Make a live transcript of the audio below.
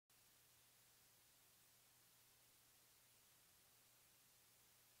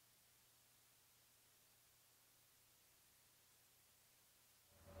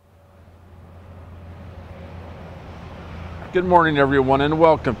Good morning, everyone, and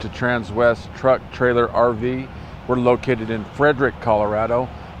welcome to Transwest Truck Trailer RV. We're located in Frederick, Colorado.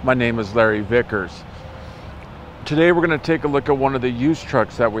 My name is Larry Vickers. Today we're going to take a look at one of the used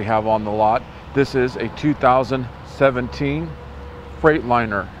trucks that we have on the lot. This is a 2017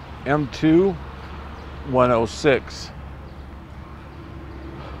 Freightliner M2 106.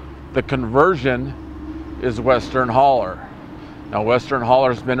 The conversion is Western Hauler. Now, Western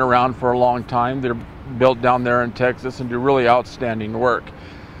Hauler's been around for a long time. They're built down there in Texas and do really outstanding work.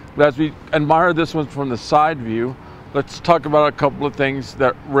 But as we admire this one from the side view, let's talk about a couple of things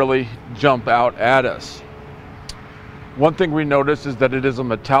that really jump out at us. One thing we notice is that it is a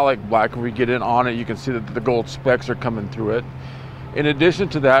metallic black. When we get in on it, you can see that the gold specks are coming through it. In addition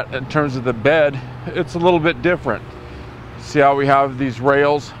to that, in terms of the bed, it's a little bit different. See how we have these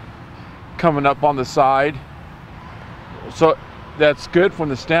rails coming up on the side? So that's good from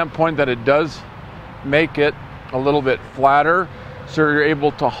the standpoint that it does make it a little bit flatter, so you're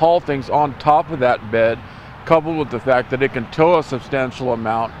able to haul things on top of that bed, coupled with the fact that it can tow a substantial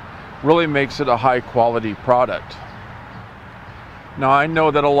amount, really makes it a high quality product. Now, I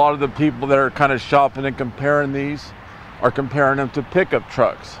know that a lot of the people that are kind of shopping and comparing these are comparing them to pickup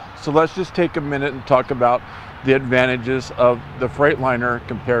trucks. So let's just take a minute and talk about the advantages of the Freightliner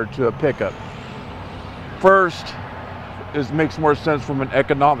compared to a pickup. First, it makes more sense from an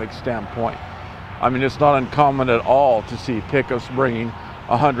economic standpoint. I mean, it's not uncommon at all to see pickups bringing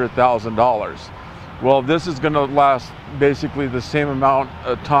 $100,000. Well, this is going to last basically the same amount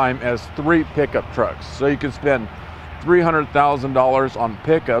of time as 3 pickup trucks. So you can spend $300,000 on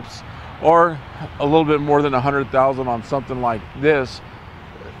pickups, or a little bit more than $100,000 on something like this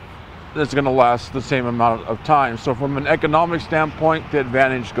that's going to last the same amount of time. So from an economic standpoint, the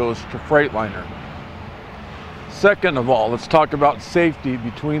advantage goes to Freightliner. Second of all, let's talk about safety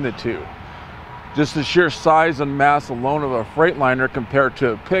between the two. Just the sheer size and mass alone of a Freightliner compared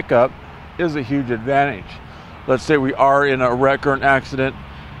to a pickup is a huge advantage. Let's say we are in a wreck or an accident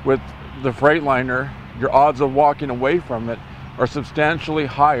with the Freightliner, your odds of walking away from it are substantially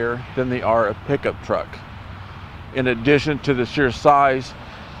higher than they are a pickup truck. In addition to the sheer size,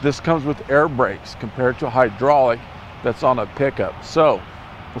 this comes with air brakes compared to a hydraulic that's on a pickup. So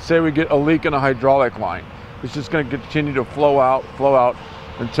let's say we get a leak in a hydraulic line. It's just going to continue to flow out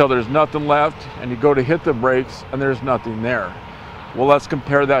until there's nothing left, and you go to hit the brakes and there's nothing there. Well, let's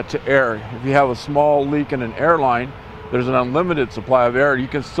compare that to air. If you have a small leak in an airline, there's an unlimited supply of air. You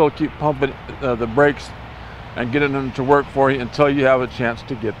can still keep pumping the brakes and getting them to work for you until you have a chance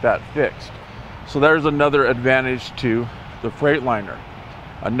to get that fixed. So there's another advantage to the Freightliner.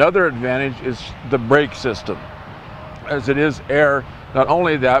 Another advantage is the brake system. As it is air, not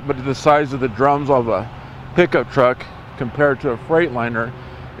only that, but the size of the drums of a pickup truck compared to a Freightliner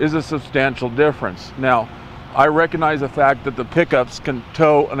is a substantial difference. Now, I recognize the fact that the pickups can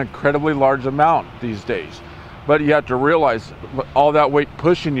tow an incredibly large amount these days, but you have to realize all that weight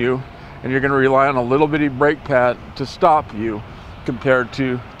pushing you, and you're going to rely on a little bitty brake pad to stop you compared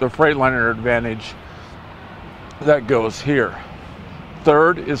to the Freightliner advantage that goes here.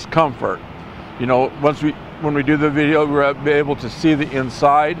 Third is comfort. You know, when we do the video, we're able to see the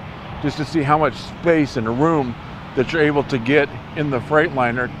inside, just to see how much space and room that you're able to get in the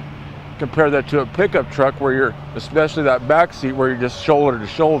Freightliner. Compare that to a pickup truck where you're, especially that back seat, where you're just shoulder to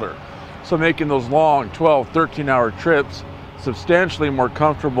shoulder. So making those long 12, 13-hour trips substantially more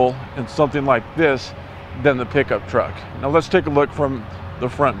comfortable in something like this than the pickup truck. Now let's take a look from the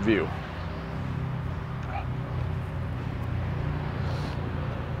front view.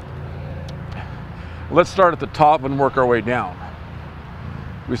 Let's start at the top and work our way down.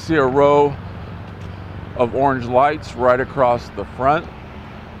 We see a row of orange lights right across the front.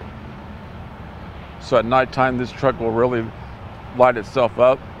 So at nighttime, this truck will really light itself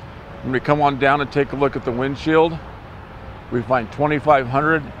up. When we come on down and take a look at the windshield, we find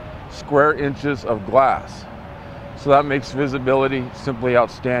 2,500 square inches of glass. So that makes visibility simply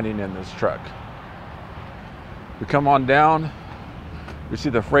outstanding in this truck. We come on down, we see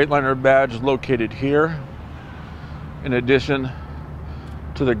the Freightliner badge located here, in addition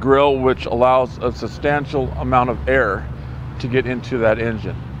to the grill, which allows a substantial amount of air to get into that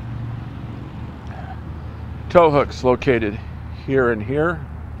engine. Tow hooks located here and here.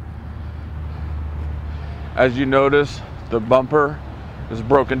 As you notice, the bumper is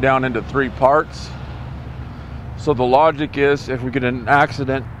broken down into 3 parts. So the logic is, if we get in an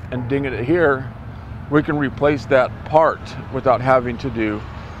accident and ding it here, we can replace that part without having to do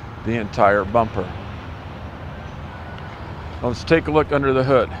the entire bumper. Let's take a look under the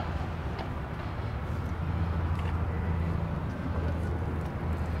hood.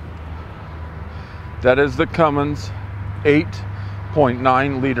 That is the Cummins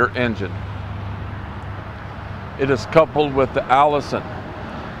 8.9 liter engine. It is coupled with the Allison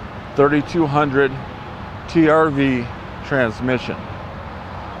 3200 TRV transmission.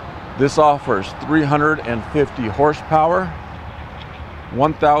 This offers 350 horsepower,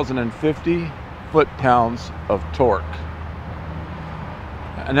 1,050 foot-pounds of torque.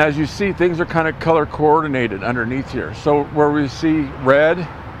 And as you see, things are kind of color coordinated underneath here. So where we see red,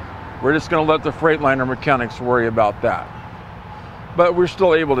 we're just going to let the Freightliner mechanics worry about that. But we're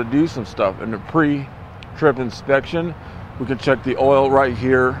still able to do some stuff. In the pre-trip inspection, we can check the oil right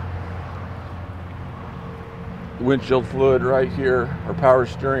here, windshield fluid right here, or power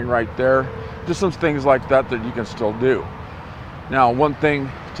steering right there. Just some things like that that you can still do. Now, one thing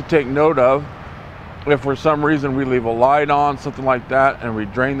to take note of, if for some reason we leave a light on, something like that, and we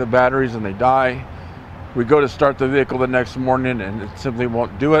drain the batteries and they die, we go to start the vehicle the next morning and it simply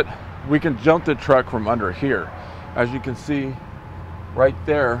won't do it, we can jump the truck from under here. As you can see, right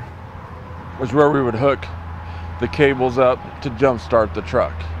there was where we would hook the cables up to jump start the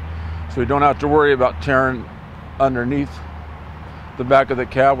truck. So we don't have to worry about tearing underneath the back of the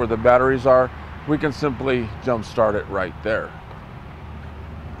cab where the batteries are. We can simply jump start it right there.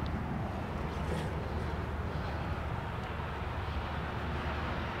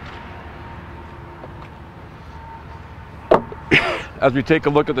 As we take a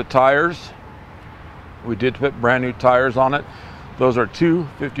look at the tires, we did put brand new tires on it. Those are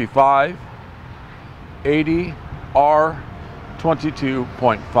 255 80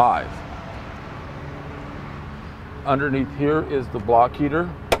 R22.5. Underneath here is the block heater.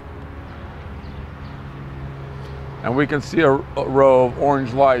 And we can see a row of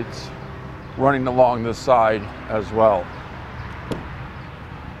orange lights running along this side as well.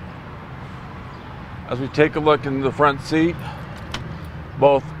 As we take a look in the front seat,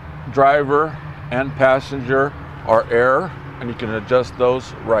 both driver and passenger are air, and you can adjust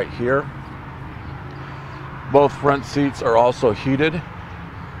those right here. Both front seats are also heated.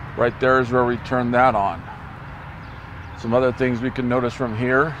 Right there is where we turn that on. Some other things we can notice from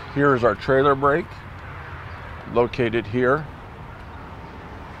here. Here is our trailer brake, located here.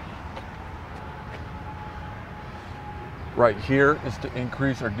 Right here is to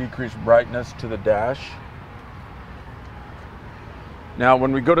increase or decrease brightness to the dash. Now,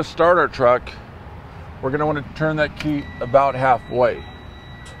 when we go to start our truck, we're going to want to turn that key about halfway.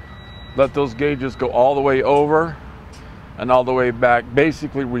 Let those gauges go all the way over and all the way back,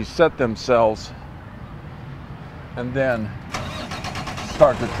 basically reset themselves, and then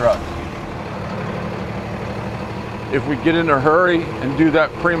start the truck. If we get in a hurry and do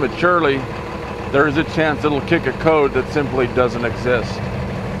that prematurely, there is a chance it'll kick a code that simply doesn't exist.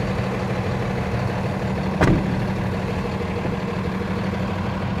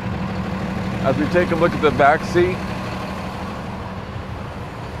 As we take a look at the back seat,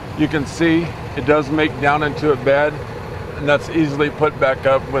 you can see it does make down into a bed, and that's easily put back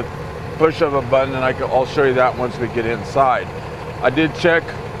up with push of a button, and I'll show you that once we get inside. I did check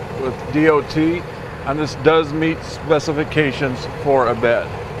with DOT, and this does meet specifications for a bed.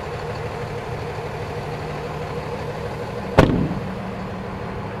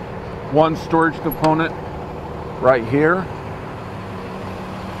 One storage component right here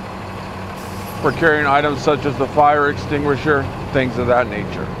for carrying items such as the fire extinguisher, things of that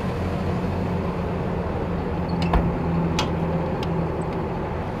nature.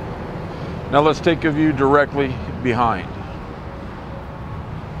 Now let's take a view directly behind.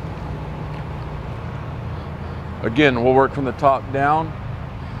 Again, we'll work from the top down.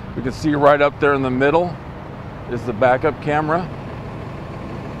 We can see right up there in the middle is the backup camera.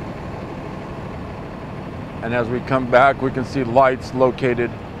 And as we come back, we can see lights located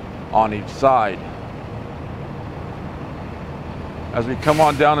on each side. As we come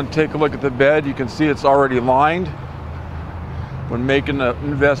on down and take a look at the bed, you can see it's already lined. When making an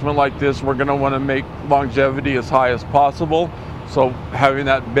investment like this, we're going to want to make longevity as high as possible. So having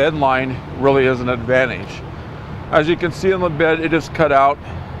that bed line really is an advantage. As you can see on the bed, it is cut out.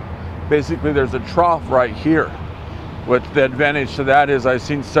 Basically, there's a trough right here. What the advantage to that is, I've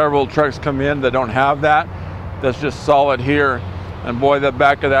seen several trucks come in that don't have that. That's just solid here. And boy, the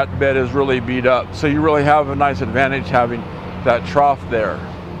back of that bed is really beat up. So you really have a nice advantage having that trough there.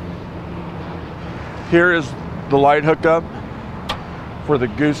 Here is the light hookup for the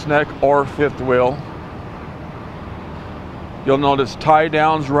gooseneck or fifth wheel. You'll notice tie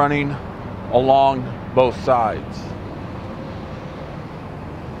downs running along both sides.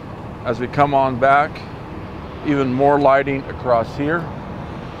 As we come on back, even more lighting across here.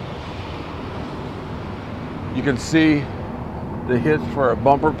 You can see the hitch for a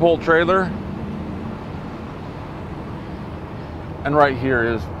bumper pull trailer. And right here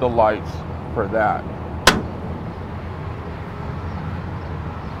is the lights for that.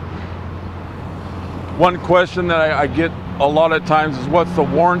 One question that I get a lot of times is, what's the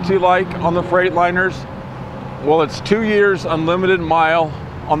warranty like on the Freightliners? Well, it's 2 years unlimited mile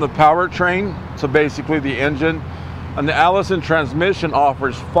on the powertrain, so basically the engine, and the Allison transmission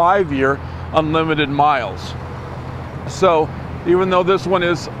offers 5-year unlimited miles. So even though this one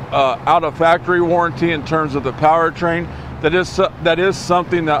is out of factory warranty in terms of the powertrain, that is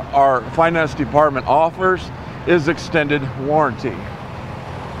something that our finance department offers, is extended warranty.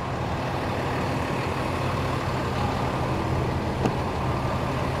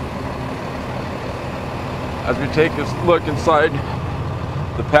 As we take this look inside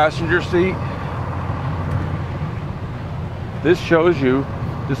the passenger seat, this shows you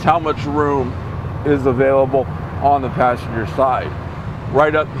just how much room is available on the passenger side.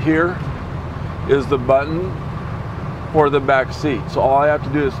 Right up here is the button for the back seat. So all I have to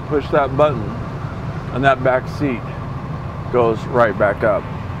do is push that button and that back seat goes right back up.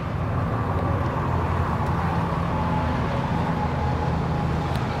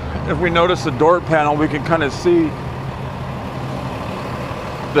 If we notice the door panel, we can kind of see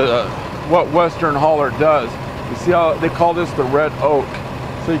what Western Hauler does. You see how they call this the red oak.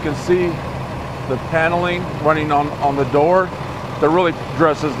 So you can see the paneling running on the door that really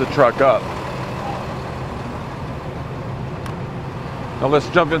dresses the truck up. Now let's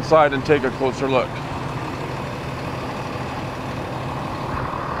jump inside and take a closer look.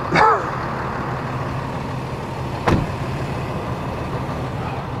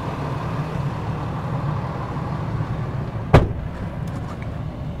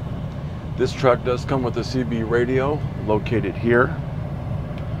 This truck does come with a CB radio located here.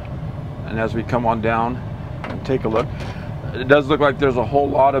 And as we come on down and take a look, it does look like there's a whole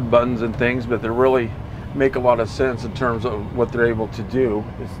lot of buttons and things, but they really make a lot of sense in terms of what they're able to do.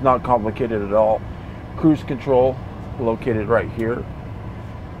 It's not complicated at all. Cruise control located right here.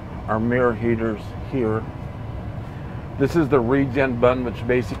 Our mirror heaters here. This is the regen button, which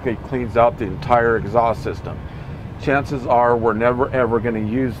basically cleans out the entire exhaust system. Chances are we're never ever going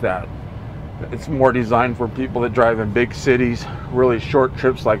to use that. It's more designed for people that drive in big cities, really short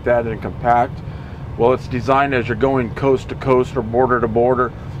trips like that and compact. Well, it's designed as you're going coast to coast or border to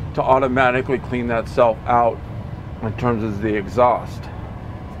border to automatically clean that self out in terms of the exhaust.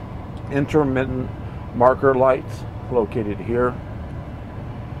 Intermittent marker lights located here.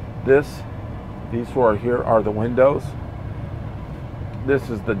 These four here are the windows. This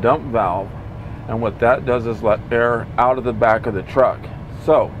is the dump valve, and what that does is let air out of the back of the truck.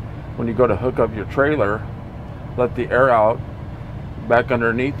 So when you go to hook up your trailer, let the air out back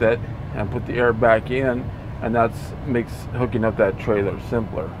underneath it and put the air back in, and that makes hooking up that trailer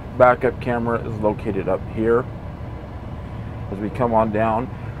simpler. Backup camera is located up here. As we come on down,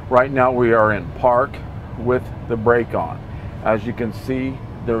 right now we are in park with the brake on. As you can see,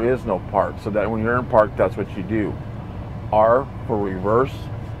 there is no park, so that when you're in park, that's what you do. R for reverse,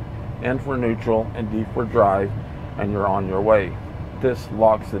 N for neutral, and D for drive, and you're on your way. This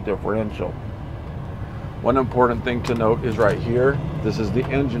locks the differential. One important thing to note is right here, this is the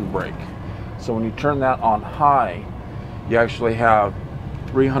engine brake. So when you turn that on high, you actually have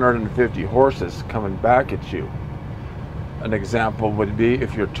 350 horses coming back at you. An example would be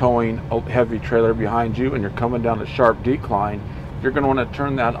if you're towing a heavy trailer behind you and you're coming down a sharp decline, you're going to want to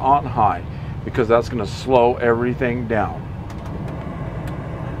turn that on high because that's going to slow everything down.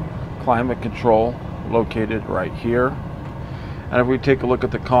 Climate control located right here. And if we take a look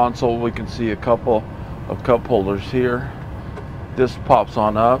at the console, we can see a couple of cup holders here. This pops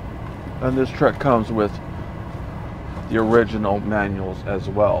on up, and this truck comes with the original manuals as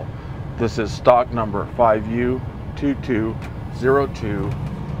well. This is stock number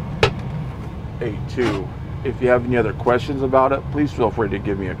 5U220282. If you have any other questions about it, please feel free to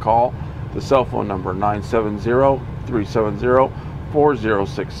give me a call. The cell phone number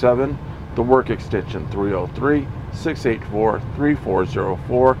 970-370-4067. The work extension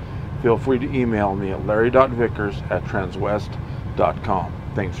 303-684-3404. Feel free to email me at larry.vickers@transwest.com.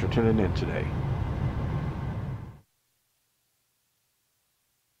 Thanks for tuning in today.